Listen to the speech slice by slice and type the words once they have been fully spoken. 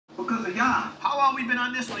y'all. How long we been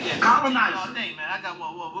on this one yet? Colonizer. All day, man. I got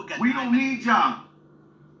what got. We don't need y'all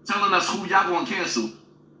telling us who y'all gonna cancel.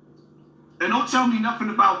 And don't tell me nothing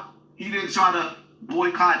about he didn't try to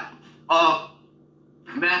boycott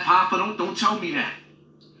Math Hoffa. Don't tell me that.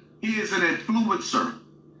 He is an influencer.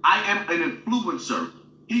 I am an influencer.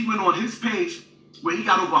 He went on his page where he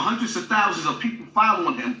got over hundreds of thousands of people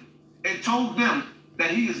following him and told them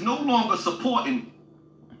that he is no longer supporting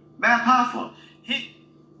Math Hoffa.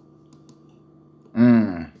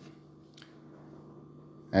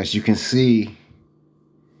 As you can see,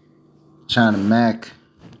 Chinamac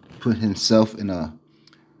put himself in a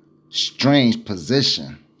strange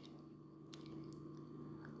position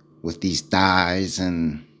with these dyes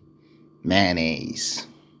and mayonnaise,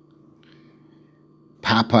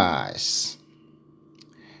 Popeyes,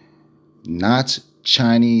 not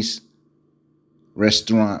Chinese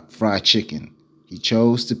restaurant fried chicken. He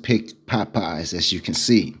chose to pick Popeyes, as you can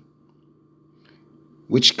see,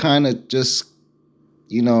 which kind of just,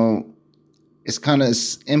 you know, it's kind of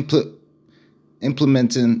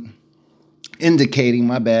indicating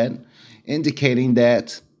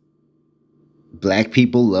that black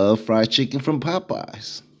people love fried chicken from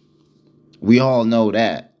Popeyes. We all know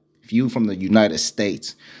that. If you from the United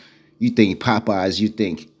States, you think Popeyes, you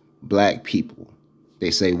think black people.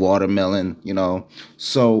 They say watermelon, you know.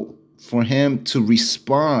 So for him to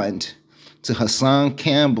respond to Hassan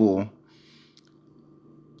Campbell's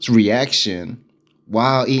reaction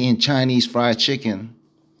while eating Chinese fried chicken,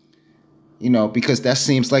 you know, because that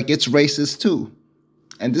seems like it's racist too.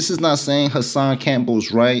 And this is not saying Hassan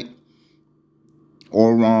Campbell's right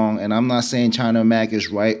or wrong, and I'm not saying Chinamac is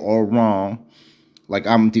right or wrong, like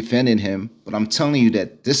I'm defending him, but I'm telling you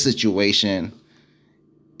that this situation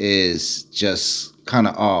is just kind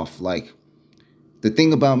of off. Like, the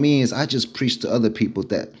thing about me is I just preach to other people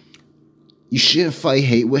that you shouldn't fight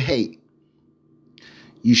hate with hate.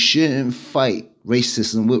 You shouldn't fight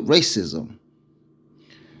racism with racism.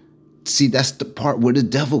 See, that's the part where the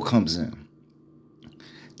devil comes in.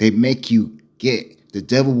 The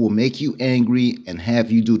devil will make you angry and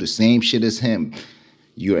have you do the same shit as him.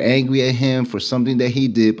 You're angry at him for something that he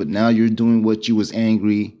did, but now you're doing what you was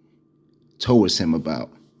angry towards him about.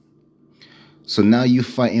 So now you're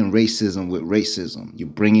fighting racism with racism. You're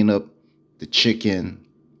bringing up the chicken.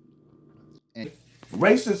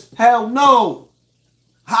 Racist? Hell no.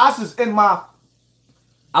 Haas is in my...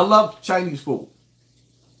 I love Chinese food.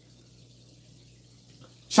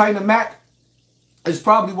 Chinamac is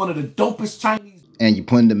probably one of the dopest Chinese... And you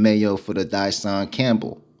putting the Mayo for the Hassan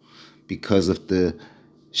Campbell because of the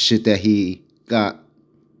shit that he got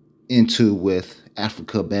into with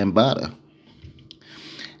Africa Bambaataa.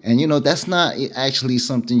 And, you know, that's not actually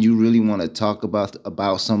something you really want to talk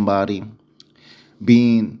about somebody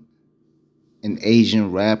being an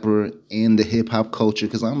Asian rapper in the hip-hop culture,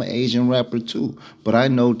 because I'm an Asian rapper too. But I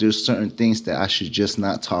know there's certain things that I should just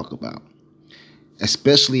not talk about,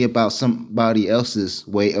 especially about somebody else's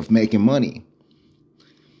way of making money.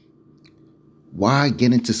 Why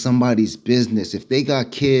get into somebody's business if they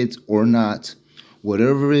got kids or not?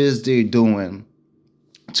 Whatever it is they're doing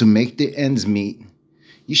to make their ends meet,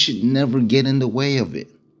 you should never get in the way of it.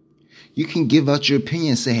 You can give out your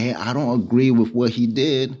opinion and say, hey, I don't agree with what he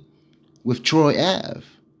did with Troy Ave.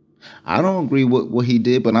 I don't agree with what he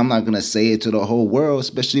did, but I'm not going to say it to the whole world,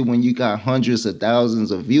 especially when you got hundreds of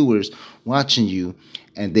thousands of viewers watching you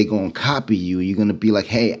and they're going to copy you. You're going to be like,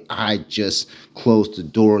 hey, I just closed the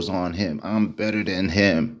doors on him. I'm better than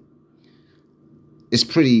him. It's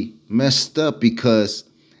pretty messed up because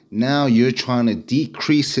now you're trying to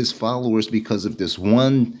decrease his followers because of this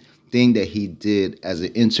one thing that he did as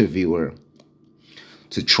an interviewer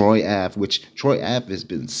to Troy Ave, which Troy Ave has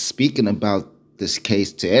been speaking about this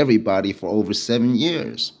case to everybody for over 7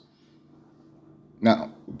 years.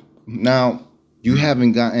 Now you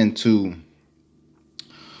haven't gotten on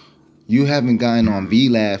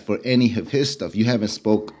VLAD for any of his stuff. You haven't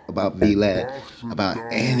spoke about VLAD, about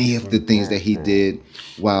any of the things that he did,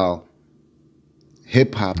 while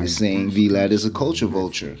hip-hop is saying VLAD is a culture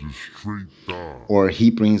vulture, or he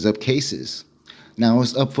brings up cases. Now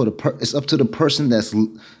it's up to the person that's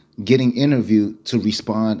getting interviewed to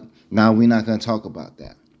respond. Now we're not going to talk about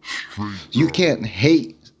that. You can't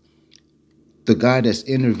hate the guy that's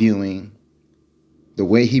interviewing the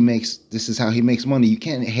way he makes, this is how he makes money. You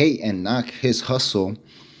can't hate and knock his hustle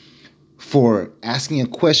for asking a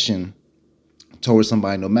question towards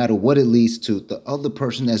somebody, no matter what it leads to. The other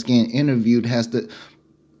person that's getting interviewed has the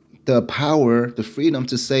power, the freedom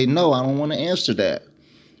to say, no, I don't want to answer that.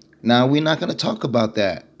 Now, we're not going to talk about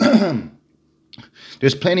that.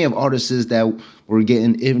 There's plenty of artists that were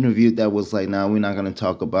getting interviewed that was like, nah, we're not going to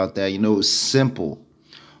talk about that. You know, it's simple.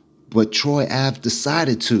 But Troy Ave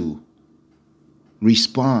decided to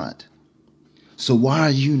respond. So why are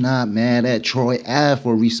you not mad at Troy Ave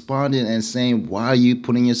for responding and saying, why are you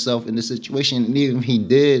putting yourself in this situation? And even if he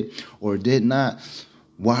did or did not,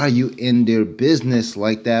 why are you in their business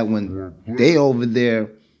like that when they over there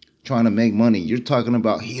trying to make money? You're talking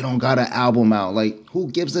about he don't got an album out. Like, who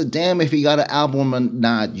gives a damn if he got an album or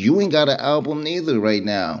not? You ain't got an album neither right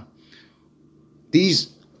now. These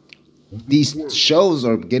shows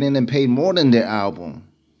are getting them paid more than their album.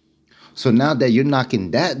 So now that you're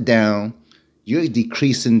knocking that down, you're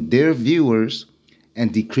decreasing their viewers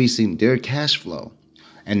and decreasing their cash flow.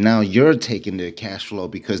 And now you're taking their cash flow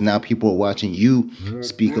because now people are watching you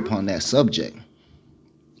speak upon that subject.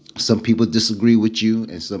 Some people disagree with you,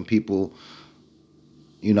 and some people,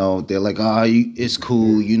 you know, they're like, it's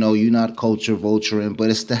cool, you know, you're not culture vulturing,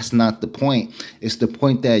 but that's not the point. It's the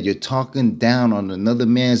point that you're talking down on another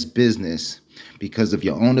man's business because of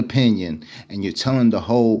your own opinion, and you're telling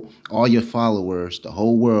all your followers, the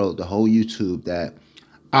whole world, the whole YouTube, that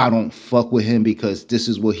I don't fuck with him because this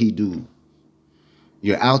is what he do.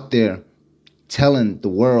 You're out there telling the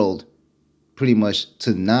world pretty much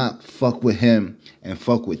to not fuck with him and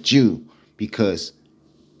fuck with you because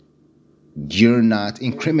you're not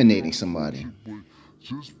incriminating somebody.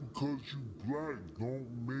 Just because you black don't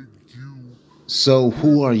make you. So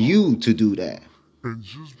who are you to do that?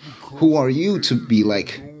 Who are you to be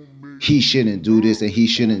like, he shouldn't do this and he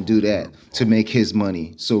shouldn't do that to make his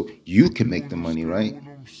money so you can make the money, right?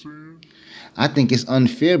 I think it's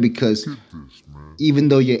unfair because even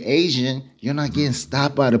though you're Asian, you're not getting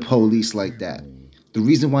stopped by the police like that. The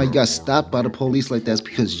reason why you got stopped by the police like that is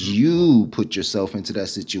because you put yourself into that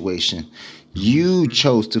situation. You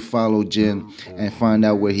chose to follow Jin and find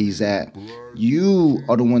out where he's at. You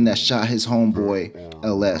are the one that shot his homeboy,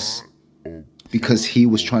 LS, because he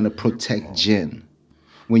was trying to protect Jin.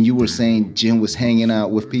 When you were saying Jin was hanging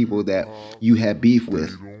out with people that you had beef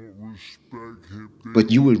with. But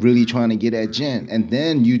you were really trying to get at Jin. And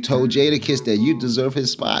then you told Jadakiss that you deserve his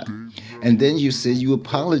spot. And then you said you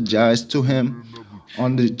apologized to him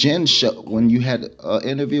on the Jin show when you had an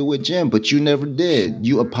interview with Jin, but you never did.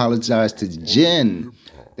 You apologized to Jin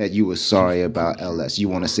that you were sorry about LS. You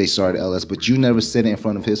want to say sorry to LS, but you never said it in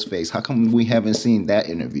front of his face. How come we haven't seen that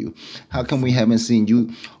interview? How come we haven't seen you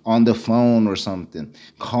on the phone or something?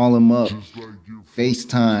 Call him up,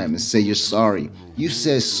 FaceTime, and say you're sorry. You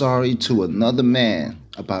said sorry to another man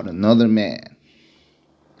about another man.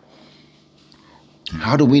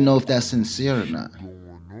 How do we know if that's sincere or not?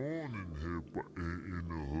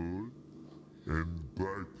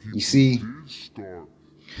 You see,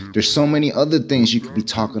 there's so many other things you could be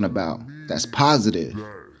talking about that's positive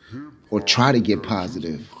or try to get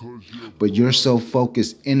positive. But you're so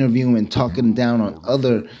focused interviewing, talking down on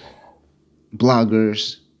other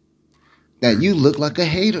bloggers that you look like a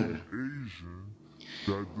hater.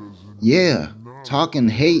 Yeah, talking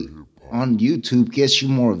hate on YouTube gets you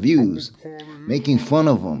more views. Making fun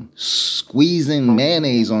of them, squeezing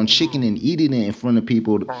mayonnaise on chicken and eating it in front of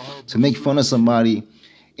people to make fun of somebody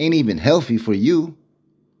ain't even healthy for you,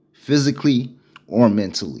 physically or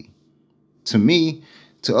mentally. To me,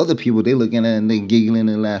 to other people, they looking at it and they giggling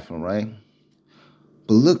and laughing, right?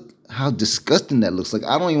 But look how disgusting that looks. Like,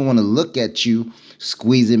 I don't even want to look at you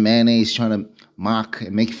squeezing mayonnaise, trying to mock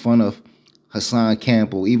and make fun of Hassan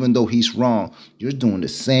Campbell, even though he's wrong. You're doing the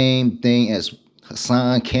same thing as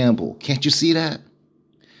Hassan Campbell. Can't you see that?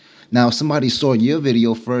 Now, if somebody saw your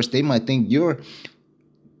video first, they might think you're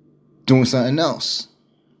doing something else.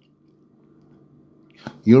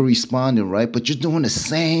 You're responding, right? But you're doing the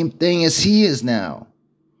same thing as he is now.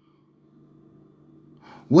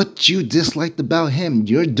 What you disliked about him,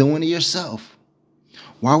 you're doing it yourself.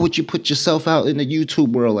 Why would you put yourself out in the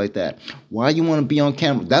YouTube world like that? Why you want to be on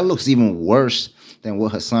camera? That looks even worse than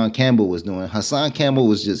what Hassan Campbell was doing. Hassan Campbell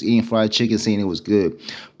was just eating fried chicken, saying it was good.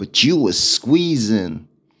 But you was squeezing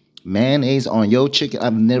mayonnaise on your chicken.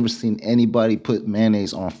 I've never seen anybody put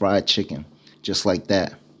mayonnaise on fried chicken just like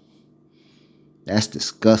that. That's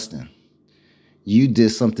disgusting. You did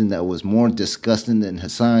something that was more disgusting than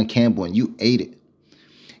Hassan Campbell, and you ate it.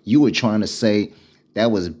 You were trying to say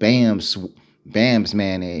that was Bam's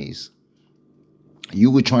mayonnaise. You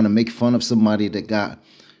were trying to make fun of somebody that got,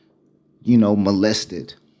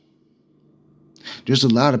 molested. There's a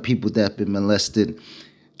lot of people that have been molested.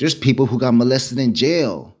 There's people who got molested in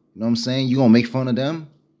jail. You know what I'm saying? You gonna make fun of them?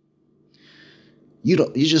 You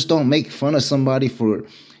just don't make fun of somebody for,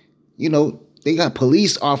 they got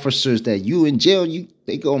police officers that you in jail,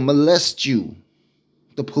 they gonna molest you.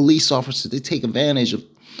 the police officers, they take advantage of.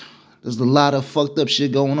 There's a lot of fucked up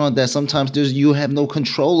shit going on that sometimes you have no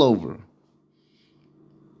control over.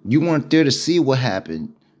 You weren't there to see what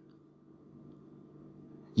happened.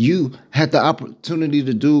 You had the opportunity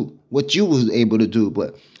to do what you was able to do,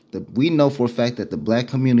 but we know for a fact that the black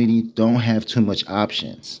community don't have too much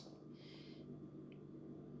options.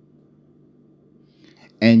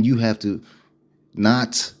 And you have to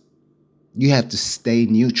stay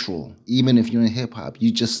neutral. Even if you're in hip hop, you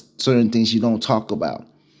just certain things you don't talk about.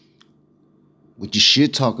 What you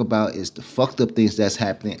should talk about is the fucked up things that's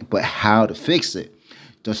happening, but how to fix it.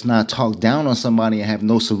 Just not talk down on somebody and have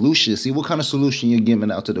no solution. See, what kind of solution you're giving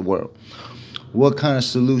out to the world? What kind of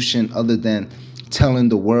solution other than telling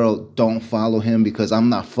the world, don't follow him because I'm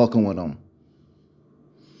not fucking with him?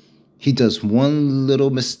 He does one little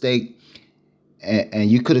mistake and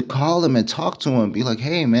you could have called him and talked to him. Be like,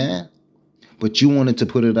 hey, man. But you wanted to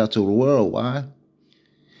put it out to the world. Why?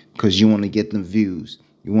 Because you want to get them views.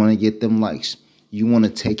 You want to get them likes. You want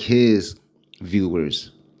to take his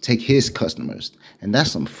viewers. Take his customers. And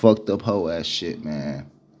that's some fucked up hoe ass shit,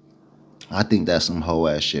 man. I think that's some hoe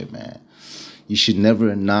ass shit, man. You should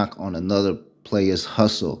never knock on another player's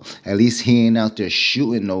hustle. At least he ain't out there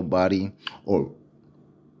shooting nobody, or,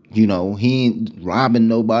 you know, he ain't robbing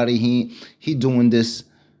nobody. He doing this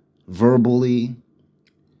verbally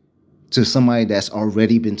to somebody that's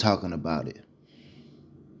already been talking about it.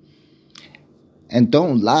 And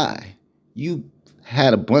don't lie. You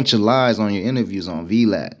had a bunch of lies on your interviews on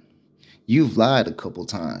VLAT. You've lied a couple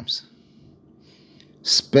times.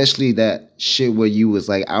 Especially that shit where you was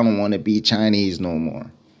like, I don't want to be Chinese no more. I'm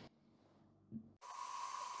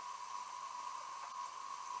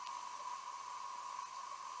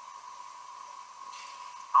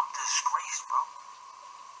disgraced, bro.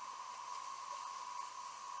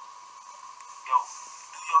 Yo,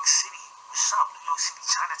 New York City, what's up? New York City,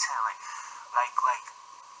 Chinatown,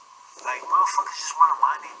 like motherfuckers just want to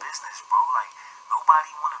mind their business, bro. Like,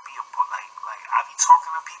 nobody want to be a, like, I be talking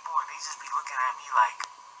to people and they just be looking at me like,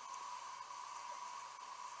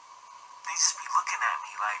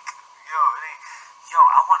 yo,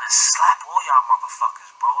 I want to slap all y'all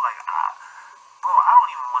motherfuckers, bro. Like, bro, I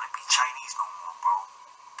don't even want to be Chinese no more, bro.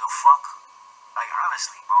 The fuck? Like,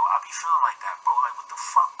 honestly, bro, I be feeling like that, bro. Like, what the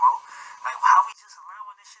fuck, bro? Like, how we just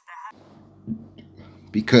allowing this shit to happen?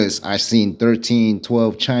 Because I've seen 13,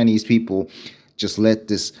 12 Chinese people just let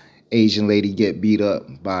this Asian lady get beat up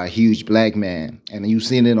by a huge black man. And you've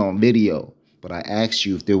seen it on video. But I asked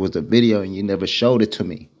you if there was a video and you never showed it to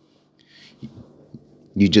me.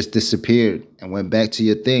 You just disappeared and went back to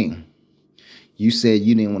your thing. You said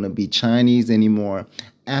you didn't want to be Chinese anymore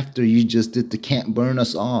after you just did the Can't Burn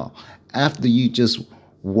Us All. After you just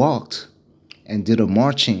walked and did a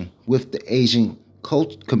marching with the Asian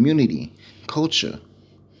community, culture.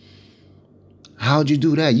 How'd you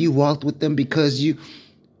do that? You walked with them because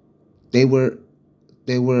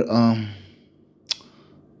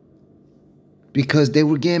because they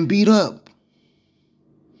were getting beat up.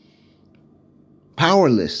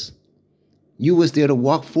 Powerless. You was there to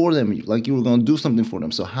walk for them, like you were going to do something for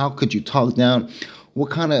them. So how could you talk down? What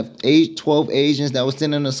kind of 12 Asians that was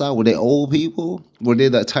standing on the side? Were they old people? Were they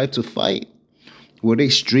the type to fight? Were they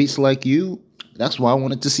streets like you? That's why I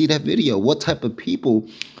wanted to see that video. What type of people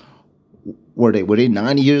were they? Were they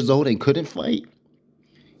 90 years old and couldn't fight?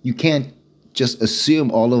 You can't just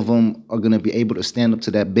assume all of them are going to be able to stand up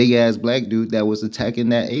to that big-ass black dude that was attacking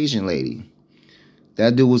that Asian lady.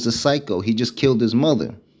 That dude was a psycho. He just killed his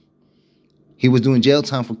mother. He was doing jail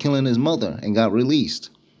time for killing his mother and got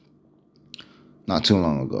released not too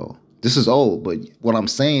long ago. This is old, but what I'm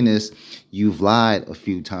saying is you've lied a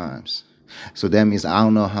few times. So that means we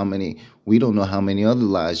don't know how many other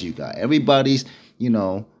lies you got. Everybody's,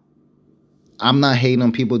 I'm not hating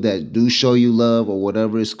on people that do show you love or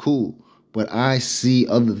whatever is cool, but I see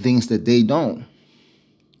other things that they don't.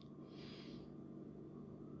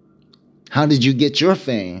 How did you get your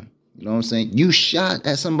fame? You know what I'm saying? You shot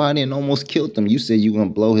at somebody and almost killed them. You said you were going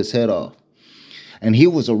to blow his head off. And he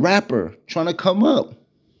was a rapper trying to come up.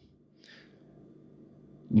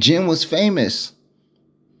 Jin was famous.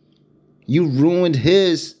 You ruined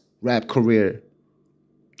his rap career.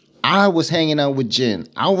 I was hanging out with Jin.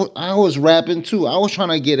 I was rapping too. I was trying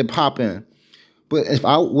to get it popping. But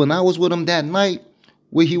when I was with him that night,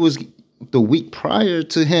 where he was the week prior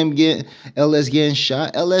to him LS getting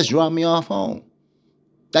shot, LS dropped me off home.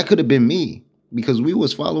 That could have been me, because we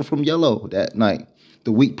was followed from Yellow that night,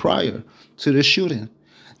 the week prior to the shooting.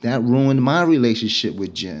 That ruined my relationship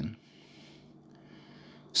with Jin.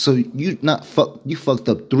 So you fucked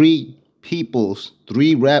up three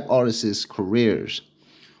rap artists' careers,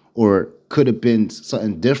 or could have been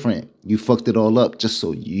something different. You fucked it all up just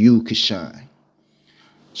so you could shine.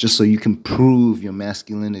 Just so you can prove your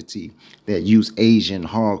masculinity, that you's Asian,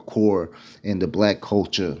 hardcore, in the black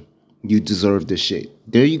culture. You deserve this shit.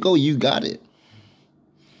 There you go, you got it.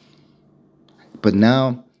 But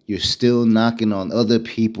now you're still knocking on other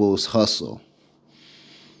people's hustle.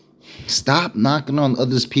 Stop knocking on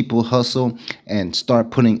other people's hustle and start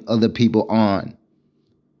putting other people on.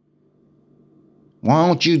 Why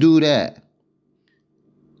don't you do that?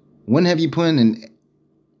 When have you put in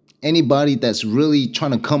anybody that's really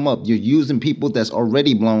trying to come up? You're using people that's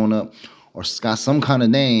already blown up or got some kind of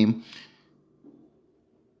name.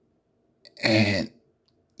 And,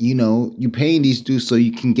 you know, you paying these dudes so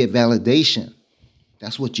you can get validation.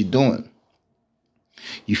 That's what you're doing.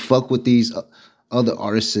 You fuck with these other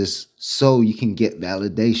artists so you can get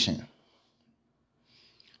validation.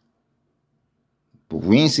 But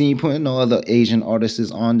we ain't seen you putting no other Asian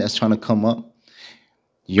artists on that's trying to come up.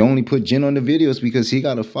 You only put Jin on the videos because he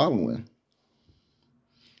got a following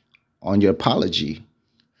on your apology.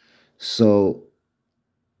 So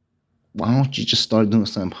why don't you just start doing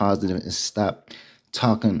something positive and stop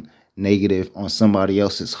talking negative on somebody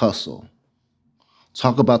else's hustle?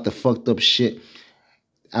 Talk about the fucked up shit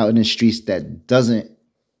out in the streets that doesn't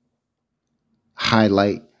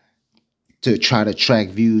highlight to try to track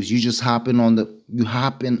views. You just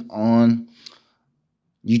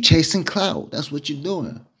you chasing clout. That's what you're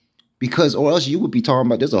doing. Because, or else you would be talking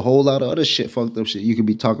about, there's a whole lot of other shit, fucked up shit you could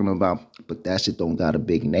be talking about. But that shit don't got a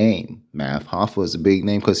big name. Math Hoffas is a big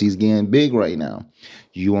name because he's getting big right now.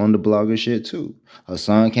 You on the blogger shit too.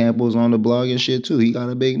 Hassan Campbell's on the blogger shit too. He got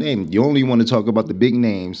a big name. You only want to talk about the big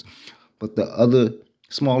names. But the other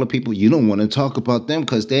smaller people, you don't want to talk about them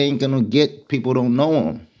because they ain't going to get, people don't know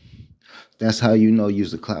them. That's how you know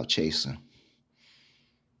you're a clout chaser.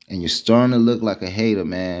 And you're starting to look like a hater,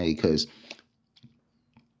 man, because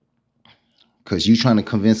you trying to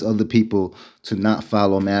convince other people to not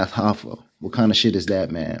follow Math Hoffa. What kind of shit is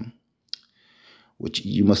that, man? Which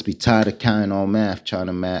you must be tired of counting on math,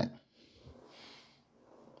 chinamac.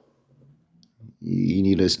 You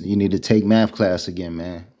need to take math class again,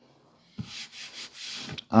 man.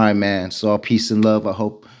 All right, man. So all peace and love. I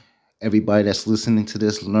hope everybody that's listening to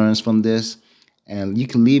this learns from this. And you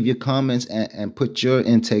can leave your comments and put your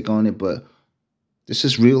intake on it, but this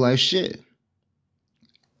is real life shit.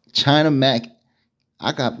 Chinamac,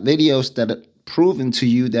 I got videos that are proving to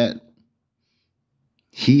you that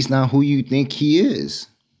he's not who you think he is.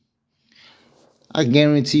 I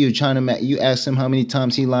guarantee you, Chinamac, you ask him how many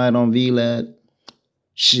times he lied on VLAD.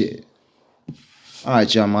 Shit. All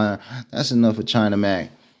right, y'all, man. That's enough of Chinamac.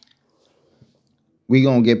 We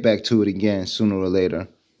gonna get back to it again sooner or later.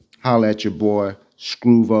 Holla at your boy,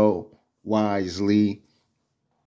 Screwvo, Wisely.